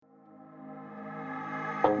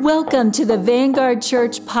Welcome to the Vanguard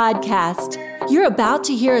Church podcast. You're about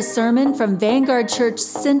to hear a sermon from Vanguard Church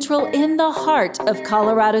Central in the heart of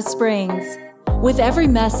Colorado Springs. With every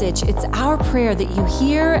message, it's our prayer that you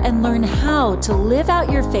hear and learn how to live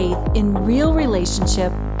out your faith in real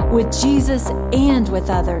relationship with Jesus and with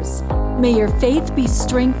others. May your faith be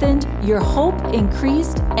strengthened, your hope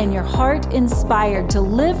increased, and your heart inspired to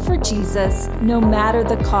live for Jesus no matter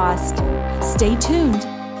the cost. Stay tuned.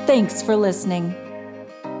 Thanks for listening.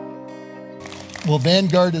 Well,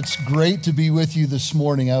 Vanguard, it's great to be with you this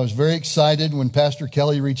morning. I was very excited when Pastor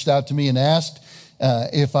Kelly reached out to me and asked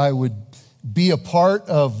if I would be a part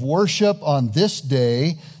of worship on this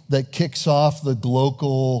day that kicks off the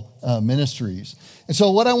Glocal ministries. And so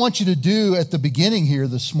what I want you to do at the beginning here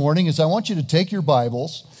this morning is I want you to take your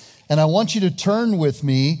Bibles and I want you to turn with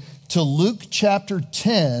me to Luke chapter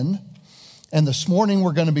 10. And this morning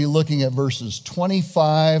we're going to be looking at verses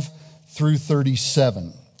 25 through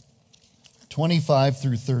 37. 25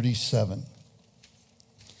 through 37.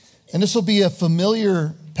 And this will be a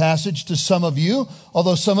familiar passage to some of you,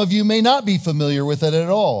 although some of you may not be familiar with it at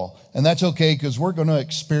all. And that's okay, because we're going to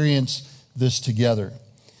experience this together.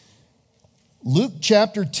 Luke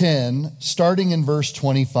chapter 10, starting in verse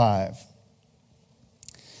 25.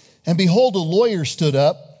 And behold, a lawyer stood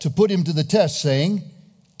up to put him to the test, saying,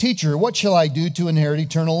 "Teacher, what shall I do to inherit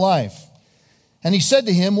eternal life?" And he said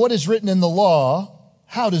to him, "What is written in the law?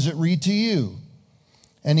 How does it read to you?"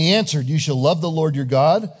 And he answered, "You shall love the Lord your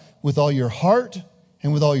God with all your heart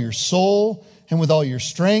and with all your soul and with all your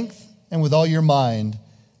strength and with all your mind,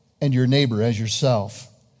 and your neighbor as yourself."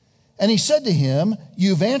 And he said to him,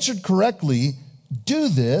 "You've answered correctly. Do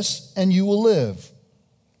this and you will live."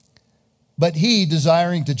 But he,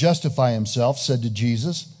 desiring to justify himself, said to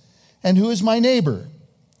Jesus, "And who is my neighbor?"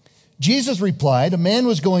 Jesus replied, "A man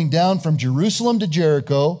was going down from Jerusalem to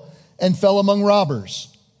Jericho and fell among robbers,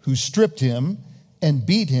 who stripped him and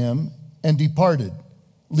beat him and departed,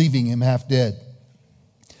 leaving him half dead.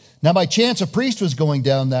 Now by chance a priest was going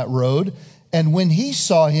down that road, and when he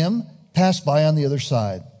saw him, passed by on the other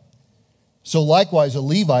side. So likewise a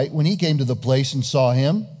Levite, when he came to the place and saw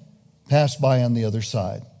him, passed by on the other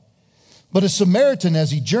side. But a Samaritan, as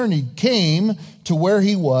he journeyed, came to where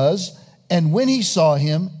he was, and when he saw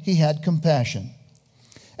him, he had compassion.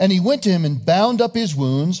 And he went to him and bound up his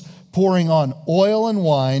wounds, pouring on oil and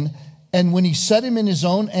wine, and when he set him in his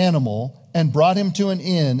own animal, and brought him to an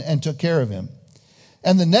inn, and took care of him.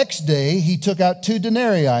 And the next day he took out 2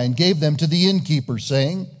 denarii and gave them to the innkeeper,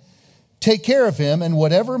 saying, "Take care of him, and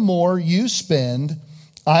whatever more you spend,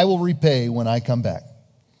 I will repay when I come back."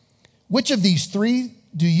 Which of these 3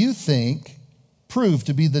 do you think proved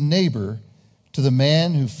to be the neighbor to the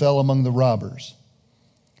man who fell among the robbers?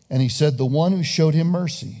 And he said, "The one who showed him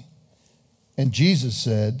mercy." And Jesus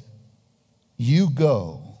said, "You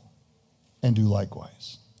go and do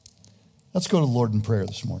likewise." Let's go to the Lord in prayer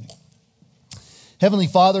this morning. Heavenly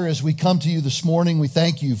Father, as we come to you this morning, we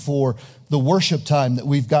thank you for the worship time that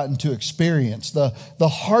we've gotten to experience, the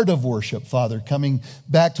heart of worship, Father, coming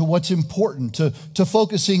back to what's important, to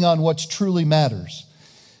focusing on what truly matters.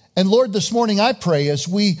 And Lord, this morning I pray as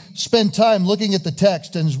we spend time looking at the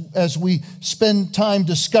text and as we spend time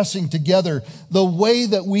discussing together the way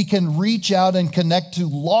that we can reach out and connect to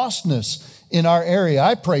lostness in our area,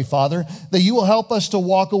 I pray, Father, that you will help us to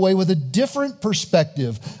walk away with a different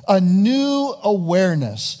perspective, a new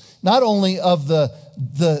awareness, not only of the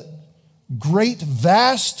great,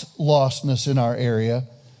 vast lostness in our area,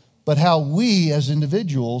 but how we as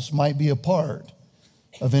individuals might be a part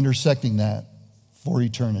of intersecting that for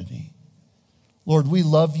eternity. Lord, we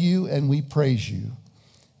love you and we praise you,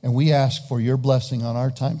 and we ask for your blessing on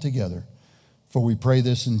our time together, for we pray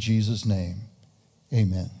this in Jesus' name.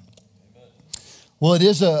 Amen. Well, it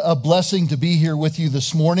is a blessing to be here with you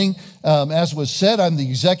this morning. As was said, I'm the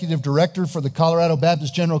executive director for the Colorado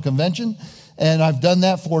Baptist General Convention, and I've done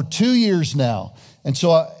that for 2 years now. And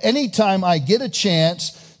so anytime I get a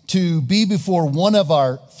chance to be before one of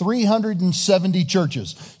our 370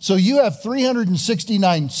 churches, so you have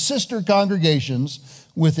 369 sister congregations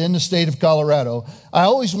within the state of Colorado, I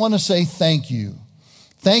always want to say thank you.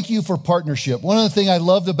 Thank you for partnership. One of the things I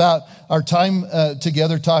loved about our time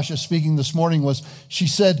together, Tasha speaking this morning, was she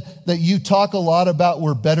said that you talk a lot about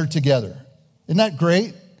we're better together. Isn't that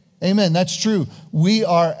great? Amen. That's true. We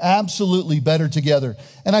are absolutely better together.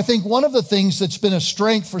 And I think one of the things that's been a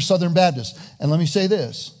strength for Southern Baptists, and let me say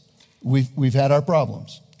this, we've had our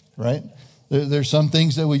problems, right? There's some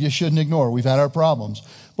things that we just shouldn't ignore. We've had our problems.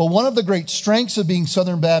 But one of the great strengths of being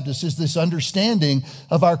Southern Baptist is this understanding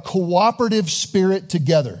of our cooperative spirit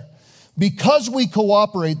together. Because we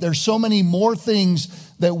cooperate, there's so many more things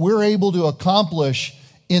that we're able to accomplish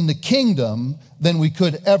in the kingdom than we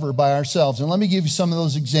could ever by ourselves. And let me give you some of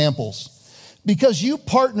those examples. Because you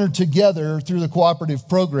partnered together through the cooperative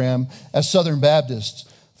program as Southern Baptists,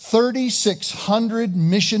 3,600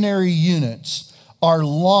 missionary units are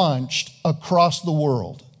launched across the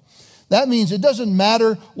world. That means it doesn't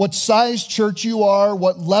matter what size church you are,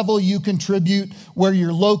 what level you contribute, where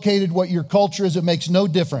you're located, what your culture is, it makes no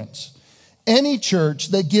difference. Any church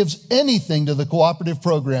that gives anything to the cooperative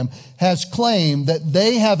program has claimed that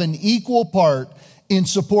they have an equal part in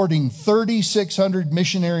supporting 3,600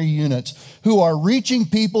 missionary units who are reaching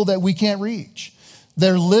people that we can't reach.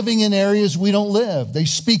 They're living in areas we don't live. They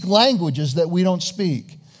speak languages that we don't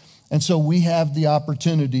speak. And so we have the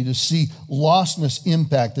opportunity to see lostness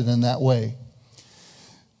impacted in that way.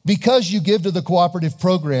 Because you give to the cooperative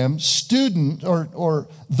program, student or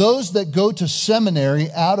those that go to seminary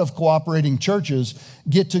out of cooperating churches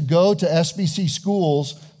get to go to SBC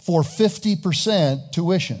schools for 50%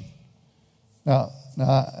 tuition. Now,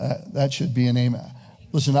 that should be an aim.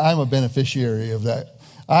 Listen, I'm a beneficiary of that.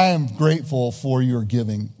 I am grateful for your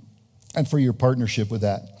giving and for your partnership with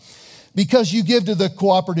that. Because you give to the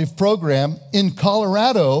cooperative program, in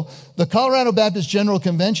Colorado, the Colorado Baptist General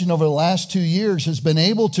Convention over the last 2 years has been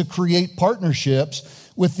able to create partnerships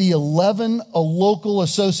with the 11 local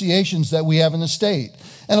associations that we have in the state.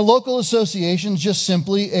 And a local association is just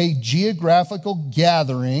simply a geographical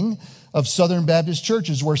gathering of Southern Baptist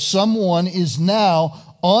churches where someone is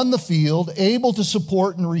now on the field able to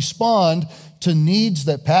support and respond to needs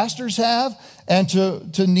that pastors have and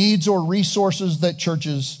to needs or resources that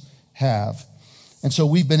churches have. And so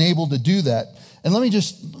we've been able to do that. And let me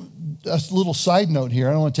just, a little side note here,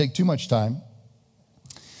 I don't want to take too much time.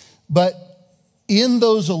 But in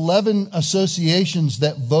those 11 associations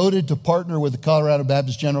that voted to partner with the Colorado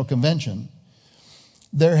Baptist General Convention,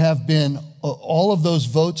 there have been, all of those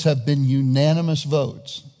votes have been unanimous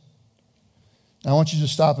votes. Now, I want you to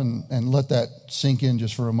stop and let that sink in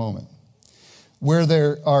just for a moment. Where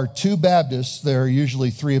there are 2 Baptists, there are usually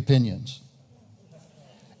 3 opinions.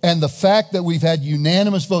 And the fact that we've had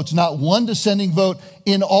unanimous votes, not one dissenting vote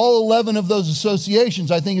in all 11 of those associations,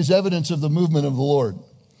 I think is evidence of the movement of the Lord.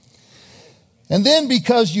 And then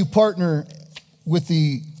because you partner with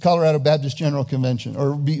the Colorado Baptist General Convention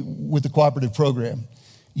or with the cooperative program,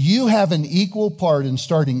 you have an equal part in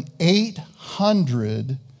starting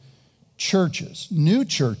 800 churches, new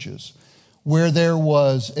churches, where there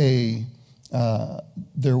was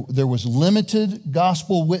there was limited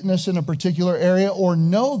gospel witness in a particular area or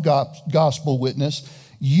no gospel witness.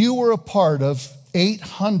 You were a part of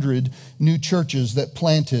 800 new churches that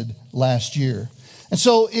planted last year. And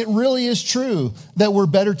so it really is true that we're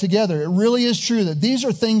better together. It really is true that these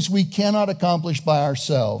are things we cannot accomplish by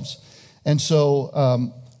ourselves. And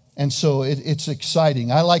so it's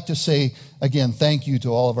exciting. I like to say, again, thank you to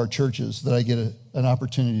all of our churches that I get an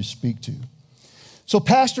opportunity to speak to. So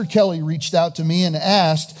Pastor Kelly reached out to me and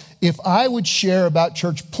asked if I would share about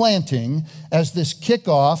church planting as this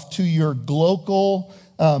kickoff to your Glocal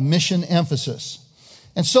mission emphasis.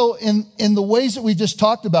 And so in the ways that we just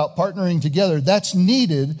talked about partnering together, that's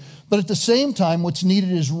needed. But at the same time, what's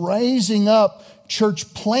needed is raising up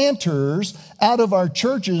church planters out of our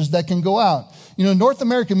churches that can go out. You know, North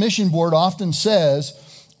American Mission Board often says,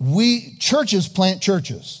 churches plant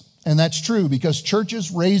churches. And that's true because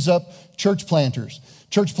churches raise up church planters.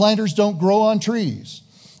 Church planters don't grow on trees.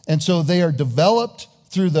 And so they are developed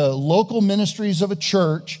through the local ministries of a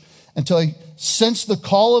church until they sense the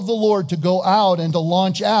call of the Lord to go out and to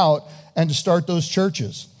launch out and to start those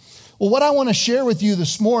churches. Well, what I want to share with you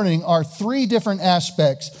this morning are 3 different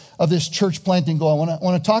aspects of this church planting goal. I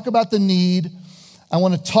want to talk about the need. I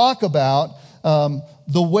want to talk about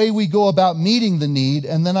the way we go about meeting the need,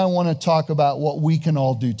 and then I want to talk about what we can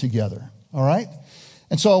all do together. All right?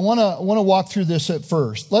 And so I want to walk through this at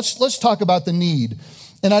first. Let's talk about the need.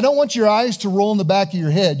 And I don't want your eyes to roll in the back of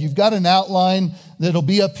your head. You've got an outline that'll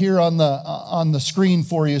be up here on the screen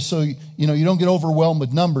for you, so you don't get overwhelmed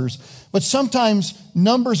with numbers. But sometimes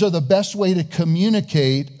numbers are the best way to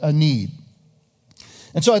communicate a need.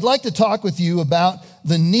 And so I'd like to talk with you about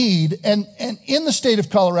the need and in the state of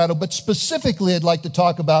Colorado, but specifically I'd like to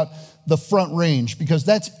talk about the Front Range because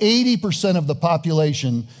that's 80% of the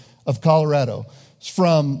population of Colorado.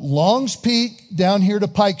 From Long's Peak down here to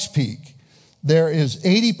Pikes Peak, there is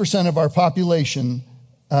 80% of our population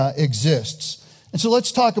exists. And so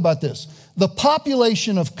let's talk about this. The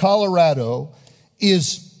population of Colorado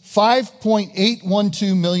is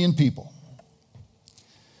 5.812 million people.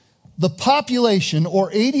 The population,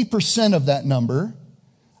 or 80% of that number,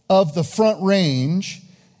 of the Front Range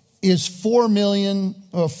is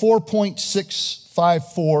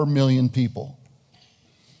 4.654 million people.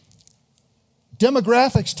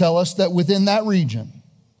 demographics tell us that within that region,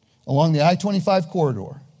 along the I-25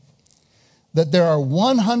 corridor, that there are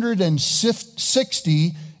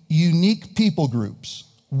 160 unique people groups.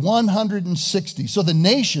 160. So the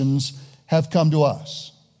nations have come to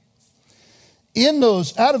us.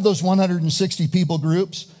 Out of those 160 people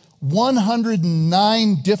groups,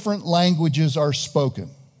 109 different languages are spoken.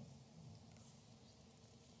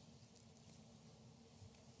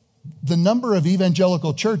 The number of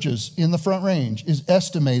evangelical churches in the Front Range is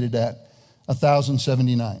estimated at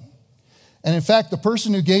 1,079. And in fact, the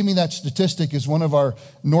person who gave me that statistic is one of our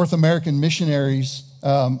North American missionaries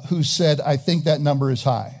who said, I think that number is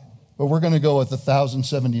high, but we're going to go with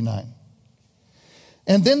 1,079.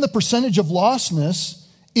 And then the percentage of lostness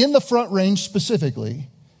in the Front Range specifically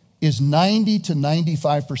is 90 to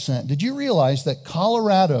 95%. Did you realize that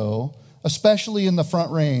Colorado, especially in the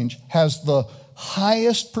Front Range, has the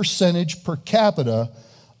highest percentage per capita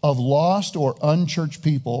of lost or unchurched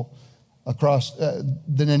people across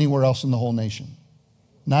than anywhere else in the whole nation?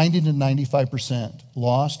 90 to 95%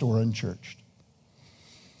 lost or unchurched.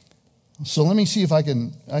 So let me see if I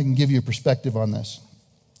can give you a perspective on this.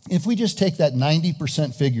 If we just take that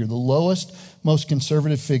 90% figure, the lowest, most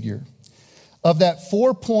conservative figure, of that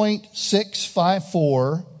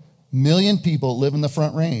 4.654 million people that live in the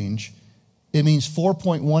Front Range, it means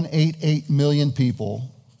 4.188 million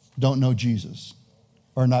people don't know Jesus,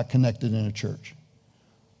 are not connected in a church.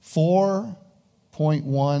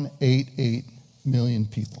 4.188 million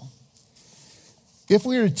people. If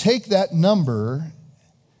we were to take that number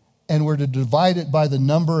and we're to divide it by the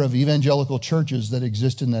number of evangelical churches that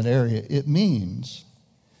exist in that area, it means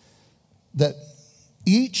that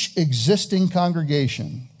each existing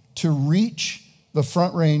congregation to reach the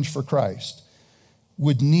Front Range for Christ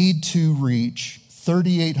would need to reach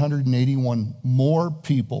 3,881 more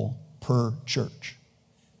people per church.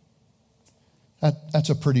 That's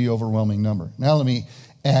a pretty overwhelming number. Now let me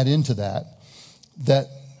add into that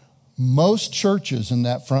most churches in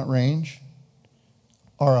that Front Range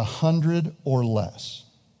are 100 or less.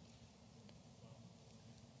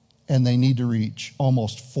 And they need to reach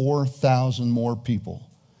almost 4,000 more people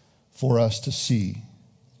for us to see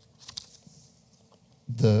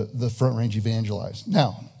the Front Range evangelized.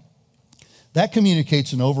 Now, that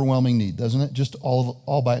communicates an overwhelming need, doesn't it? Just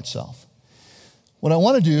all by itself. What I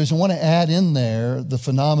want to do is I want to add in there the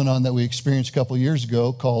phenomenon that we experienced a couple of years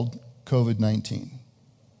ago called COVID-19.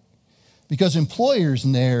 Because employers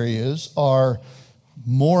in the areas are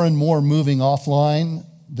more and more moving offline.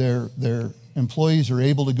 Their employees are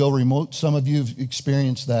able to go remote. Some of you have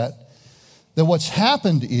experienced that. That what's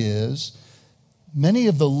happened is many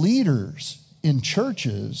of the leaders in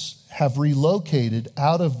churches have relocated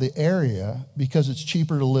out of the area because it's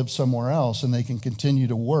cheaper to live somewhere else and they can continue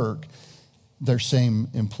to work their same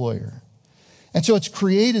employer. And so it's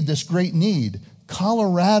created this great need.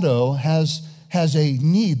 Colorado has a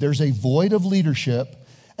need. There's a void of leadership,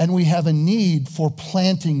 and we have a need for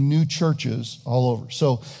planting new churches all over.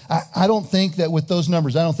 So I don't think that with those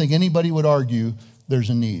numbers, I don't think anybody would argue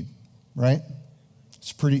there's a need, right?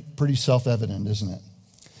 It's pretty self-evident, isn't it?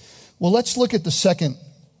 Well, let's look at the second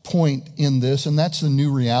point in this, and that's the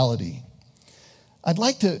new reality. I'd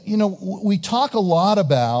like to, we talk a lot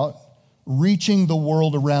about reaching the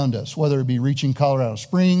world around us, whether it be reaching Colorado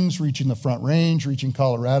Springs, reaching the Front Range, reaching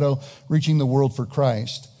Colorado, reaching the world for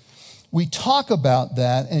Christ. We talk about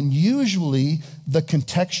that, and usually the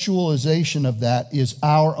contextualization of that is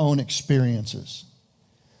our own experiences.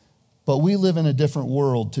 But we live in a different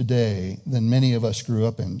world today than many of us grew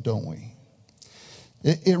up in, don't we?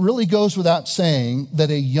 It really goes without saying that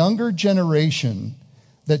a younger generation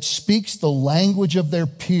that speaks the language of their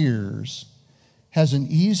peers has an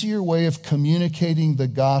easier way of communicating the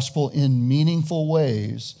gospel in meaningful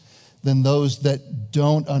ways than those that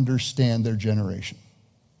don't understand their generation.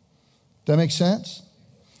 Does that make sense?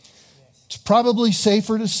 It's probably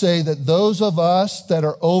safer to say that those of us that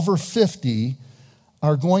are over 50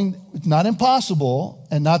 are going, not impossible,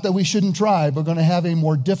 and not that we shouldn't try, but going to have a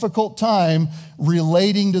more difficult time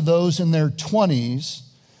relating to those in their 20s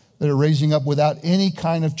that are raising up without any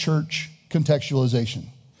kind of church contextualization.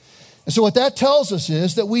 And so what that tells us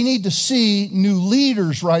is that we need to see new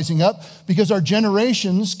leaders rising up because our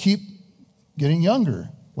generations keep getting younger.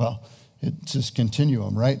 Well, it's this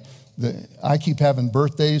continuum, right? I keep having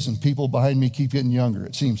birthdays and people behind me keep getting younger,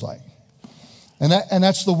 it seems like. And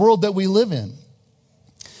that's the world that we live in.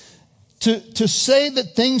 To say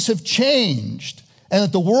that things have changed and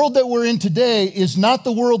that the world that we're in today is not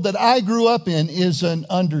the world that I grew up in is an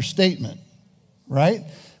understatement, right?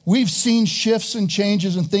 We've seen shifts and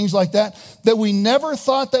changes and things like that we never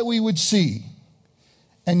thought that we would see.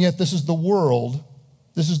 And yet this is the world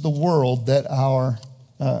that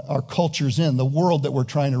our culture's in, the world that we're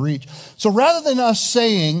trying to reach. So rather than us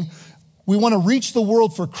saying we want to reach the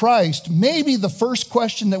world for Christ, maybe the first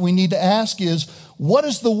question that we need to ask is, what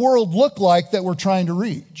does the world look like that we're trying to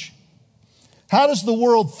reach? How does the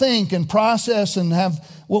world think and process and have,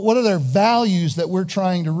 what are their values that we're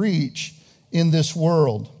trying to reach in this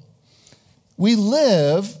world? We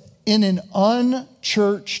live in an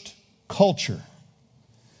unchurched culture.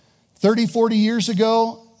 30, 40 years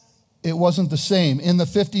ago, it wasn't the same. In the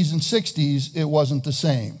 50s and 60s, it wasn't the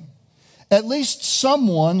same. At least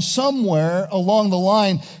someone, somewhere along the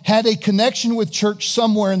line, had a connection with church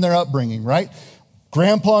somewhere in their upbringing, right?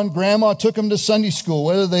 Grandpa and grandma took them to Sunday school.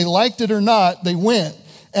 Whether they liked it or not, they went.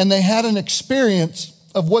 And they had an experience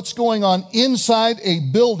of what's going on inside a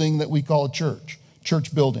building that we call a church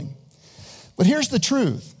building. But here's the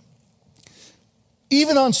truth.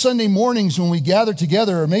 Even on Sunday mornings when we gather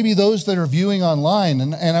together, or maybe those that are viewing online,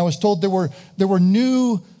 and I was told there were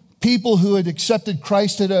new people who had accepted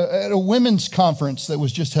Christ at a women's conference that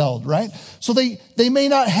was just held, right? So they may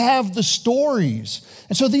not have the stories.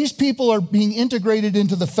 And so these people are being integrated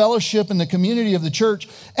into the fellowship and the community of the church,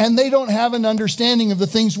 and they don't have an understanding of the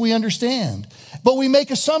things we understand. But we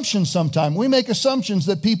make assumptions sometimes. We make assumptions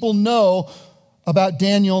that people know about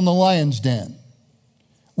Daniel in the lion's den.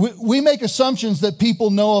 We make assumptions that people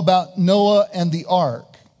know about Noah and the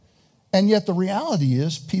ark. And yet the reality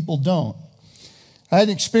is people don't. I had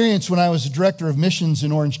an experience when I was a director of missions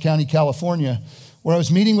in Orange County, California, where I was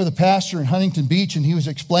meeting with a pastor in Huntington Beach, and he was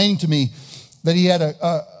explaining to me that he had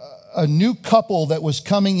a new couple that was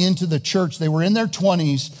coming into the church. They were in their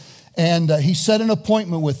 20s, and he set an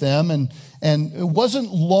appointment with them, and it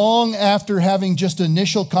wasn't long after having just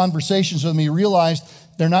initial conversations with me, he realized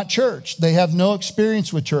they're not church. They have no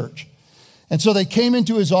experience with church. And so they came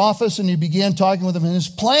into his office, and he began talking with them, and his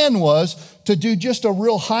plan was to do just a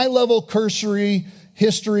real high-level cursory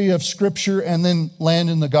history of Scripture and then land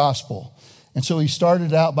in the gospel. And so he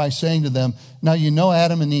started out by saying to them, now you know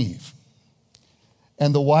Adam and Eve.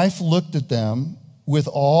 And the wife looked at them with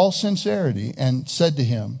all sincerity and said to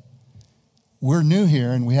him, we're new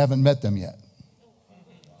here and we haven't met them yet.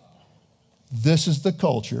 This is the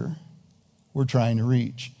culture we're trying to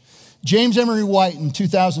reach. James Emery White in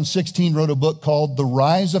 2016 wrote a book called The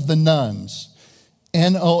Rise of the Nuns,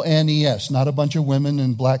 N-O-N-E-S, not a bunch of women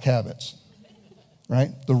in black habits, right?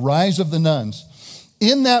 The Rise of the Nuns.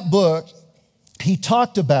 In that book, he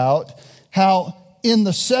talked about how in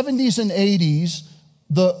the 70s and 80s,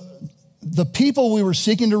 the people we were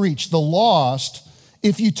seeking to reach, the lost,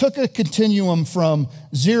 if you took a continuum from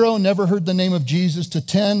 0, never heard the name of Jesus, to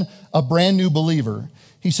 10, a brand new believer,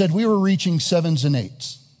 he said we were reaching 7s and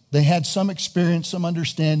 8s. They had some experience, some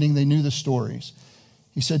understanding, they knew the stories.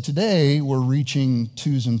 He said today we're reaching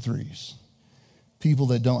 2s and 3s, people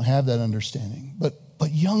that don't have that understanding.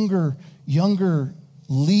 But younger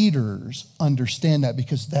leaders understand that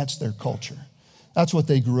because that's their culture. That's what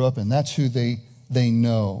they grew up in. That's who they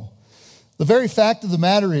know. The very fact of the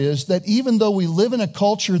matter is that even though we live in a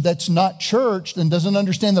culture that's not churched and doesn't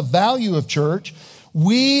understand the value of church,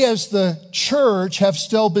 we as the church have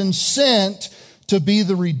still been sent to be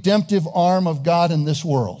the redemptive arm of God in this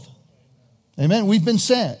world. Amen. We've been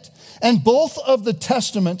sent. And both of the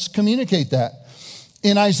testaments communicate that.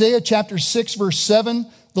 In Isaiah chapter 6, verse 7,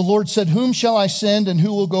 the Lord said, whom shall I send and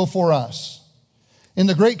who will go for us? In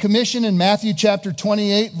the Great Commission in Matthew chapter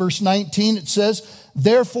 28, verse 19, it says,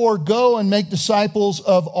 therefore go and make disciples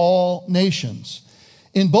of all nations.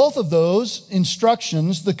 In both of those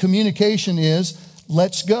instructions, the communication is,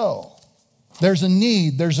 let's go. There's a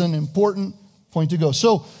need. There's an important point to go.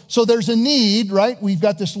 So there's a need, right? We've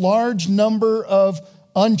got this large number of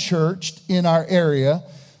unchurched in our area.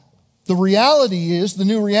 The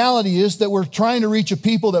new reality is that we're trying to reach a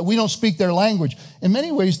people that we don't speak their language. In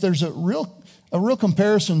many ways, there's a real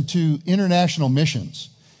comparison to international missions.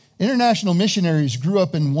 International missionaries grew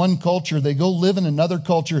up in one culture. They go live in another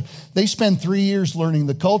culture. They spend 3 years learning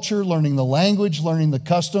the culture, learning the language, learning the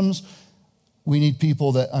customs. We need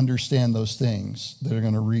people that understand those things that are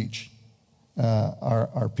going to reach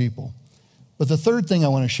our people. But the third thing I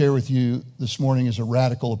want to share with you this morning is a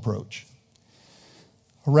radical approach.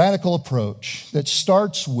 A radical approach that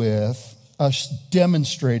starts with us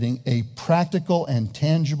demonstrating a practical and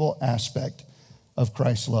tangible aspect of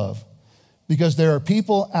Christ's love. Because there are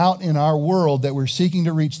people out in our world that we're seeking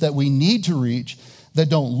to reach, that we need to reach, that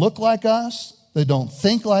don't look like us, that don't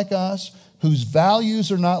think like us, whose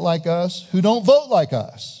values are not like us, who don't vote like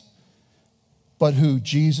us, but who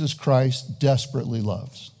Jesus Christ desperately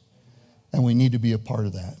loves. And we need to be a part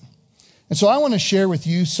of that. And so I want to share with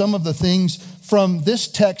you some of the things from this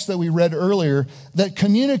text that we read earlier that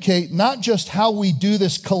communicate not just how we do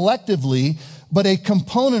this collectively, but a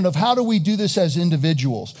component of how do we do this as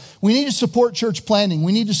individuals. We need to support church planting.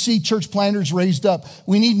 We need to see church planters raised up.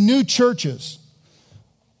 We need new churches.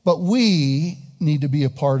 But we need to be a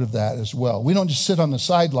part of that as well. We don't just sit on the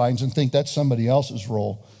sidelines and think that's somebody else's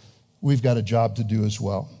role. We've got a job to do as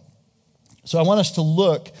well. So I want us to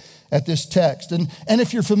look at this text. And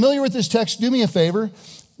if you're familiar with this text, do me a favor.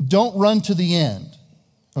 Don't run to the end,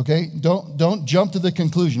 okay? Don't jump to the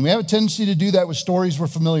conclusion. We have a tendency to do that with stories we're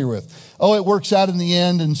familiar with. Oh, it works out in the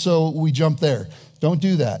end, and so we jump there. Don't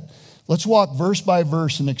do that. Let's walk verse by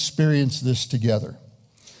verse and experience this together.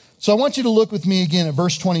 So I want you to look with me again at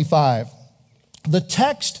verse 25. The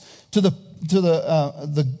text to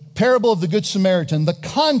the parable of the Good Samaritan, the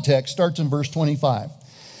context starts in verse 25.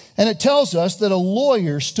 And it tells us that a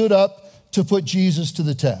lawyer stood up to put Jesus to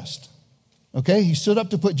the test. Okay, he stood up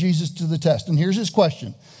to put Jesus to the test. And here's his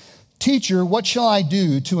question. Teacher, what shall I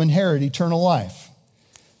do to inherit eternal life?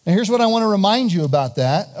 And here's what I want to remind you about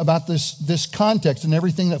that, about this context and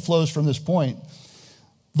everything that flows from this point.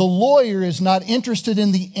 The lawyer is not interested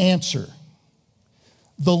in the answer.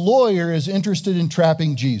 The lawyer is interested in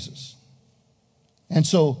trapping Jesus. And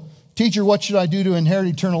so, teacher, what should I do to inherit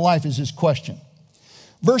eternal life is his question.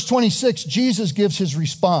 Verse 26, Jesus gives his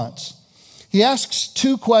response. He asks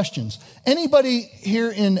two questions. Anybody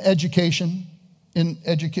here in education?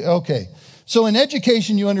 Okay. So in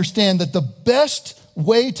education, you understand that the best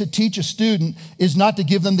way to teach a student is not to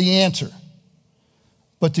give them the answer,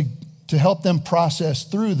 but to help them process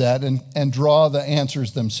through that and draw the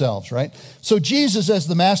answers themselves, right? So Jesus, as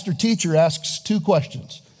the master teacher, asks two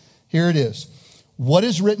questions. Here it is. What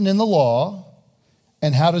is written in the law,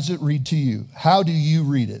 and how does it read to you? How do you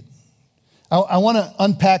read it? I want to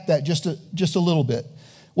unpack that just a little bit.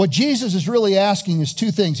 What Jesus is really asking is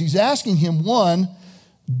two things. He's asking him, one,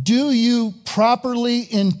 do you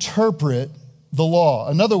properly interpret the law?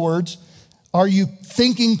 In other words, are you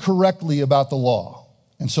thinking correctly about the law?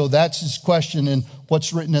 And so that's his question in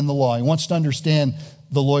what's written in the law. He wants to understand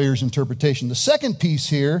the lawyer's interpretation. The second piece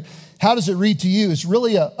here, how does it read to you, is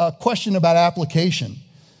really a question about application.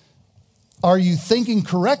 Are you thinking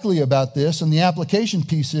correctly about this? And the application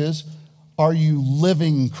piece is, are you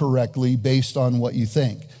living correctly based on what you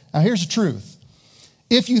think? Now, here's the truth.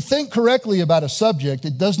 If you think correctly about a subject,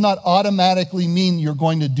 it does not automatically mean you're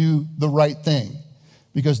going to do the right thing,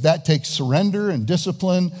 because that takes surrender and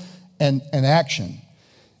discipline and action.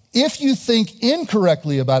 If you think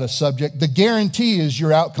incorrectly about a subject, the guarantee is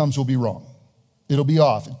your outcomes will be wrong. It'll be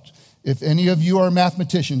off. If any of you are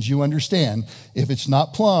mathematicians, you understand, if it's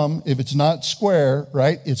not plumb, if it's not square,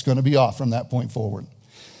 right, it's going to be off from that point forward.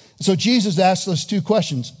 So Jesus asks us two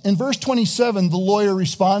questions. In verse 27, the lawyer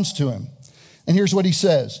responds to him. And here's what he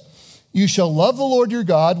says. You shall love the Lord your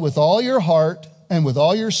God with all your heart and with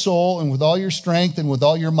all your soul and with all your strength and with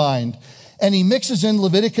all your mind. And he mixes in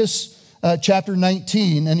Leviticus chapter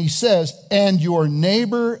 19, and he says, and your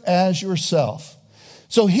neighbor as yourself.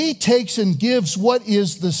 So he takes and gives what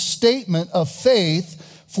is the statement of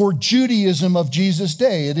faith for Judaism of Jesus'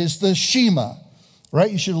 day. It is the Shema,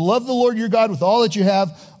 right? You should love the Lord your God with all that you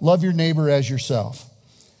have. Love your neighbor as yourself.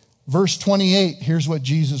 Verse 28, here's what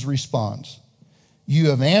Jesus responds. You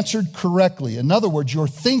have answered correctly. In other words, your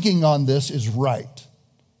thinking on this is right.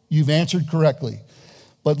 You've answered correctly.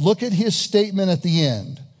 But look at his statement at the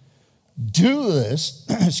end. Do this,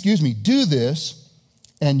 do this,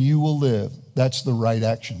 and you will live. That's the right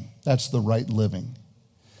action. That's the right living.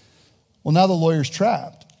 Well, now the lawyer's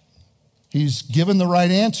trapped. He's given the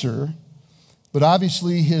right answer, but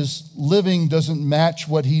obviously his living doesn't match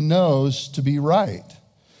what he knows to be right.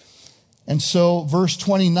 And so verse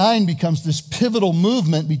 29 becomes this pivotal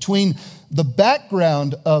movement between the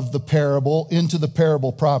background of the parable into the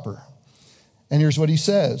parable proper. And here's what he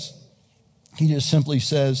says. He just simply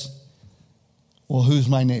says, well, who's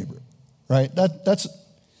my neighbor? Right?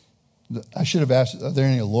 I should have asked, are there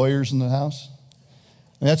any lawyers in the house?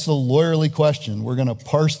 That's the lawyerly question. We're going to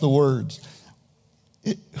parse the words.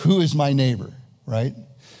 Who is my neighbor, right?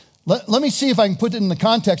 Let me see if I can put it in the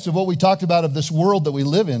context of what we talked about of this world that we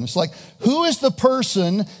live in. It's like, who is the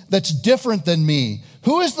person that's different than me?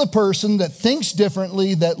 Who is the person that thinks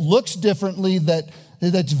differently, that looks differently,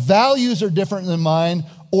 that's values are different than mine,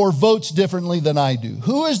 or votes differently than I do?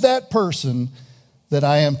 Who is that person that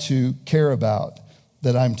I am to care about,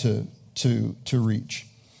 that I'm to reach?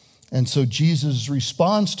 And so Jesus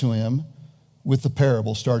responds to him with the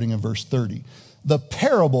parable starting in verse 30. The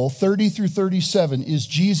parable, 30 through 37, is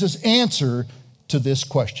Jesus' answer to this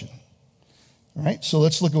question. All right, so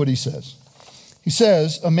let's look at what he says. He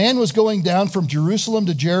says, a man was going down from Jerusalem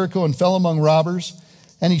to Jericho and fell among robbers,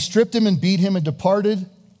 and he stripped him and beat him and departed,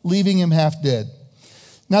 leaving him half dead.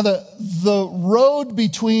 Now, the road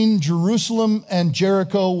between Jerusalem and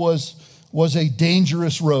Jericho was a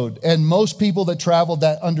dangerous road, and most people that traveled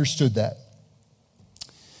that understood that.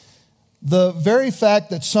 The very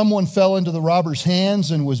fact that someone fell into the robber's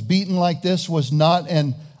hands and was beaten like this was not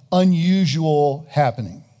an unusual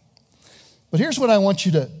happening. But here's what I want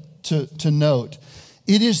you to note.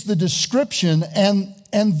 It is the description and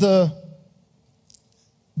the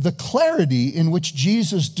clarity in which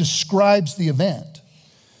Jesus describes the event.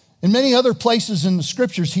 In many other places in the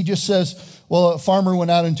scriptures, he just says, well, a farmer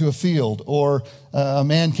went out into a field, or a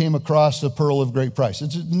man came across a pearl of great price.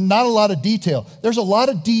 It's not a lot of detail. There's a lot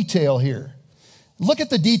of detail here. Look at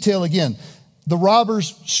the detail again. The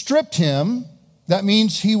robbers stripped him. That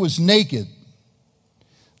means he was naked.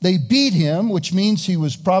 They beat him, which means he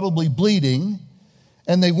was probably bleeding.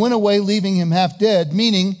 And they went away, leaving him half dead,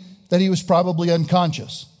 meaning that he was probably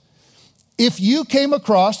unconscious. If you came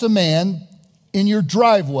across a man in your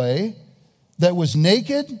driveway that was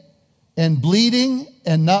naked and bleeding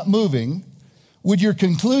and not moving, would your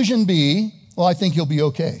conclusion be, well, I think he'll be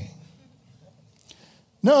okay?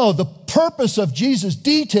 No, the purpose of Jesus'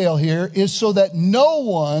 detail here is so that no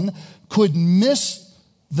one could miss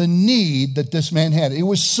the need that this man had. It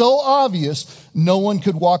was so obvious, no one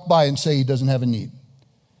could walk by and say he doesn't have a need.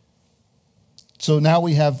 So now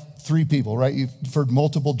we have three people, right? You've heard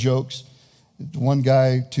multiple jokes. One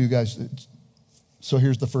guy, two guys. So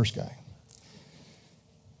here's the first guy.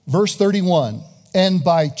 Verse 31, and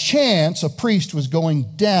by chance, a priest was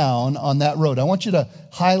going down on that road. I want you to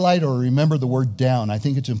highlight or remember the word down. I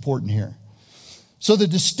think it's important here. So the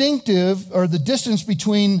distance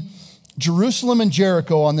between Jerusalem and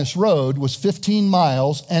Jericho on this road was 15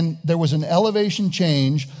 miles, and there was an elevation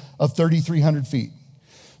change of 3,300 feet.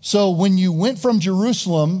 So when you went from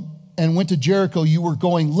Jerusalem and went to Jericho, you were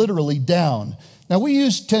going literally down. Now, we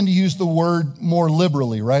tend to use the word more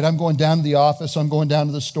liberally, right? I'm going down to the office, I'm going down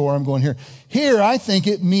to the store, I'm going here. Here, I think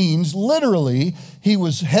it means literally he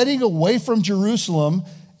was heading away from Jerusalem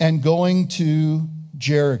and going to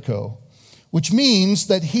Jericho, which means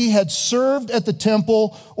that he had served at the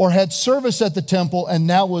temple or had service at the temple and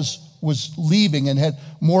now was leaving and had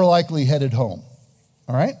more likely headed home.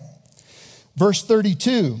 All right? Verse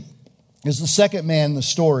 32 is the second man in the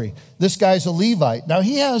story. This guy's a Levite. Now,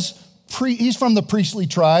 he's from the priestly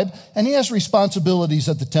tribe, and he has responsibilities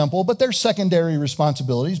at the temple, but they're secondary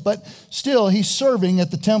responsibilities, but still, he's serving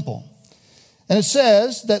at the temple. And it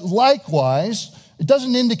says that likewise, it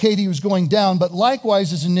doesn't indicate he was going down, but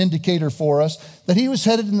likewise is an indicator for us that he was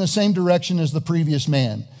headed in the same direction as the previous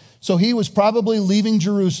man. So he was probably leaving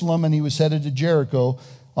Jerusalem, and he was headed to Jericho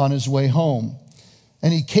on his way home.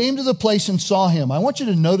 And he came to the place and saw him. I want you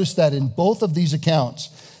to notice that in both of these accounts,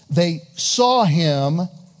 they saw him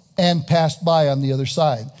and passed by on the other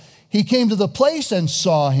side. He came to the place and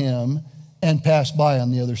saw him and passed by on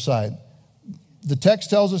the other side. The text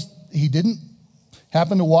tells us he didn't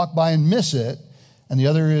happen to walk by and miss it, and the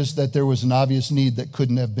other is that there was an obvious need that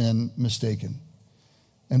couldn't have been mistaken.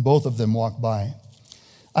 And both of them walked by.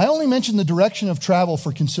 I only mention the direction of travel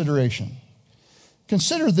for consideration.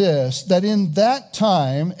 Consider this, that in that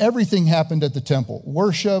time, everything happened at the temple.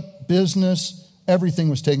 Worship, business, everything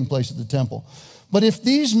was taking place at the temple. But if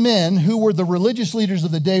these men who were the religious leaders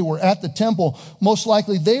of the day were at the temple, most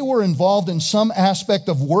likely they were involved in some aspect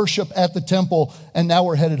of worship at the temple and now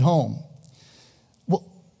were headed home.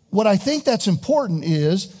 What I think that's important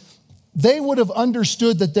is they would have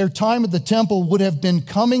understood that their time at the temple would have been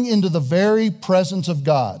coming into the very presence of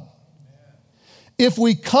God. If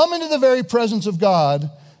we come into the very presence of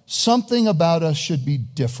God, something about us should be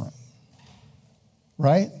different,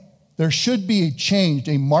 right? There should be a change,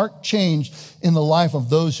 a marked change in the life of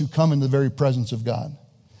those who come into the very presence of God.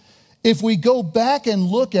 If we go back and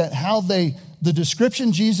look at how the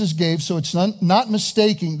description Jesus gave, so it's not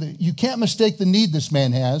mistaking, you can't mistake the need this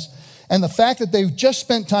man has, and the fact that they've just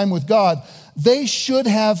spent time with God,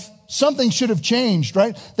 something should have changed,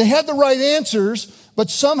 right? They had the right answers, but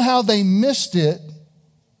somehow they missed it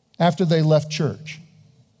after they left church.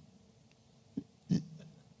 You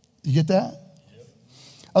get that?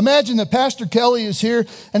 Imagine that Pastor Kelly is here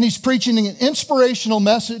and he's preaching an inspirational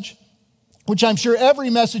message, which I'm sure every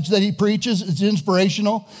message that he preaches is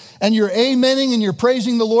inspirational, and you're amening and you're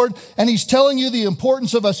praising the Lord, and he's telling you the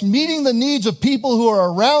importance of us meeting the needs of people who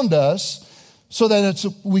are around us so that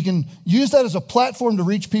we can use that as a platform to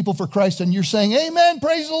reach people for Christ, and you're saying, amen,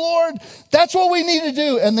 praise the Lord, that's what we need to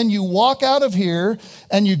do. And then you walk out of here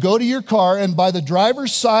and you go to your car, and by the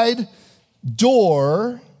driver's side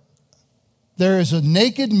door, there is a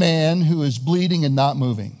naked man who is bleeding and not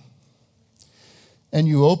moving. And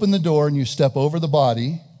you open the door and you step over the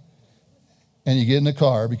body and you get in the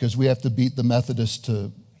car because we have to beat the Methodists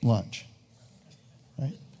to lunch.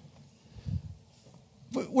 Right?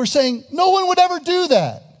 We're saying no one would ever do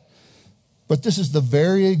that. But this is the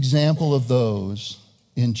very example of those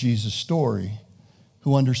in Jesus' story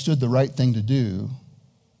who understood the right thing to do,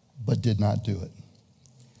 but did not do it.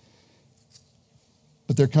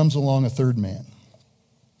 But there comes along a third man.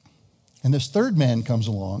 And this third man comes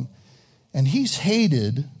along, and he's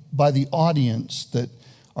hated by the audience that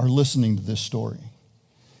are listening to this story.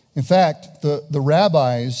 In fact, the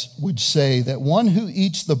rabbis would say that one who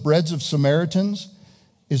eats the breads of Samaritans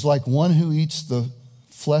is like one who eats the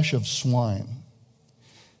flesh of swine.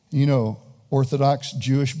 You know, Orthodox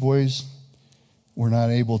Jewish boys were not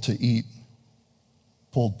able to eat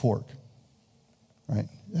pulled pork, right?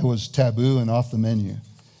 It was taboo and off the menu.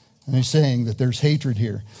 And he's saying that there's hatred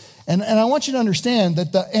here. And I want you to understand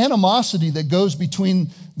that the animosity that goes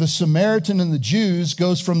between the Samaritan and the Jews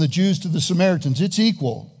goes from the Jews to the Samaritans. It's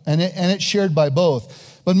equal, and it's shared by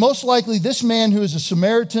both. But most likely, this man who is a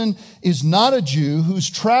Samaritan is not a Jew, who's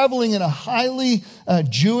traveling in a highly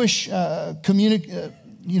Jewish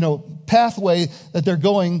pathway that they're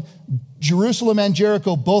going. Jerusalem and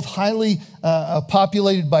Jericho, both highly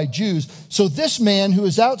populated by Jews. So this man who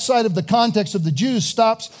is outside of the context of the Jews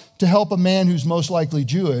stops to help a man who's most likely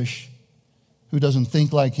Jewish, who doesn't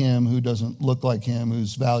think like him, who doesn't look like him,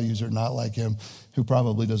 whose values are not like him, who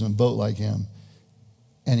probably doesn't vote like him.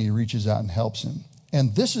 And he reaches out and helps him.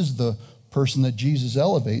 And this is the person that Jesus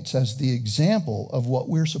elevates as the example of what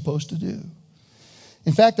we're supposed to do.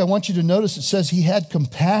 In fact, I want you to notice it says he had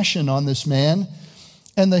compassion on this man.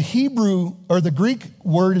 And the Hebrew or the Greek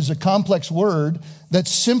word is a complex word that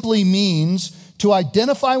simply means to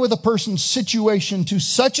identify with a person's situation to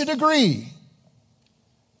such a degree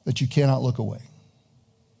that you cannot look away.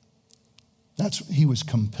 He was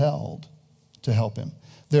compelled to help him.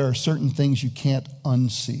 There are certain things you can't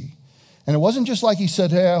unsee. And it wasn't just like he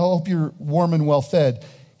said, hey, I hope you're warm and well fed.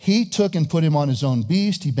 He took and put him on his own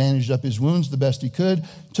beast. He bandaged up his wounds the best he could,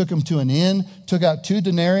 took him to an inn, took out 2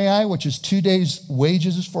 denarii, which is 2 days'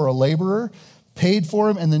 wages for a laborer, paid for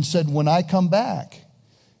him, and then said, when I come back,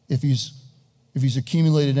 if he's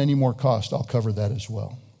accumulated any more cost, I'll cover that as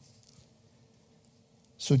well.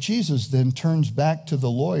 So Jesus then turns back to the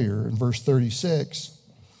lawyer in verse 36,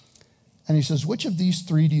 and he says, which of these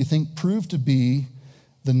 3 do you think proved to be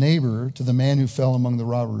the neighbor to the man who fell among the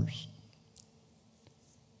robbers?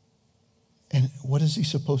 And what is he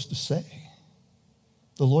supposed to say?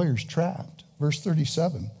 The lawyer's trapped. Verse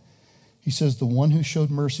 37, he says, the one who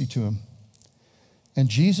showed mercy to him. And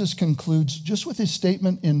Jesus concludes just with his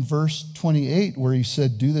statement in verse 28 where he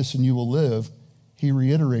said, do this and you will live. He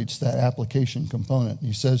reiterates that application component.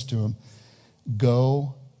 He says to him,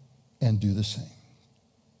 go and do the same.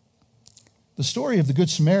 The story of the Good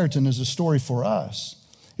Samaritan is a story for us.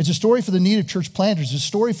 It's a story for the need of church planters. It's a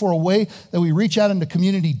story for a way that we reach out into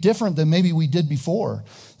community different than maybe we did before.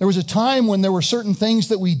 There was a time when there were certain things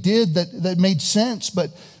that we did that made sense,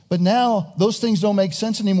 but now those things don't make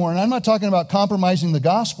sense anymore. And I'm not talking about compromising the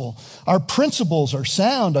gospel. Our principles are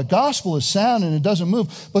sound. A gospel is sound and it doesn't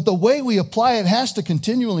move. But the way we apply it has to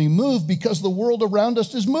continually move because the world around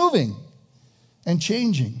us is moving and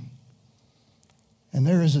changing. And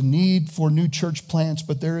there is a need for new church plants,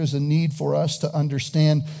 but there is a need for us to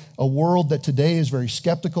understand a world that today is very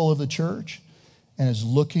skeptical of the church and is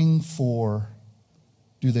looking for,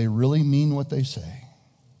 do they really mean what they say?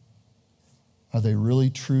 Are they really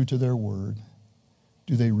true to their word?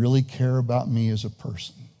 Do they really care about me as a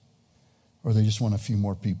person? Or they just want a few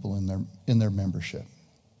more people in their membership?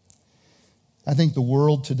 I think the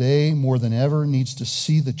world today, more than ever, needs to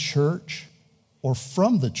see the church, or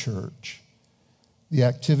from the church, the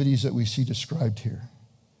activities that we see described here.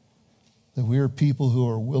 That we are people who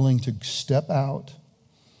are willing to step out,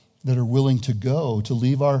 that are willing to go, to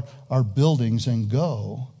leave our buildings and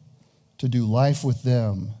go, to do life with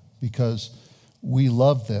them because we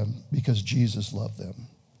love them, because Jesus loved them,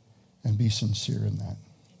 and be sincere in that.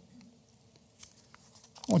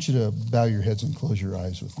 I want you to bow your heads and close your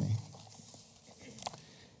eyes with me.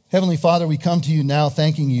 Heavenly Father, we come to you now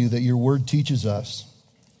thanking you that your word teaches us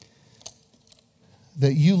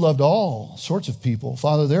that you loved all sorts of people.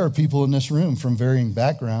 Father, there are people in this room from varying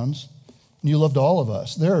backgrounds, and you loved all of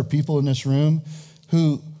us. There are people in this room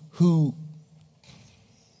who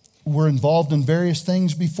were involved in various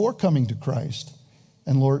things before coming to Christ,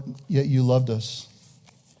 and Lord, yet you loved us.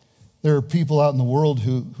 There are people out in the world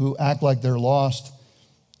who act like they're lost,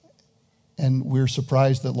 and we're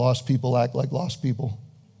surprised that lost people act like lost people.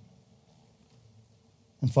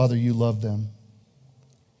 And Father, you love them.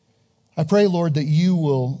 I pray, Lord, that you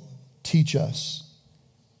will teach us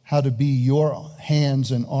how to be your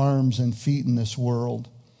hands and arms and feet in this world.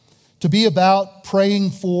 To be about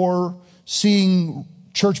praying for, seeing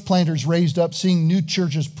church planters raised up, seeing new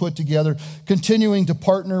churches put together, continuing to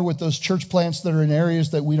partner with those church plants that are in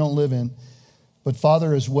areas that we don't live in. But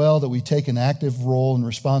Father, as well, that we take an active role and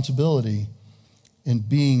responsibility in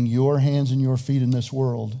being your hands and your feet in this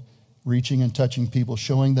world, reaching and touching people,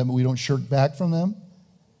 showing them that we don't shirk back from them,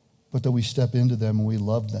 but that we step into them and we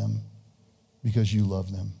love them because you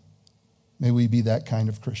love them. May we be that kind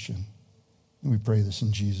of Christian. And we pray this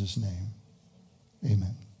in Jesus' name.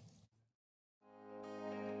 Amen.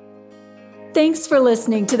 Thanks for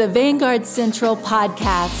listening to the Vanguard Central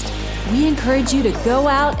podcast. We encourage you to go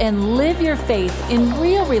out and live your faith in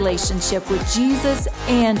real relationship with Jesus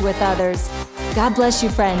and with others. God bless you,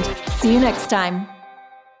 friend. See you next time.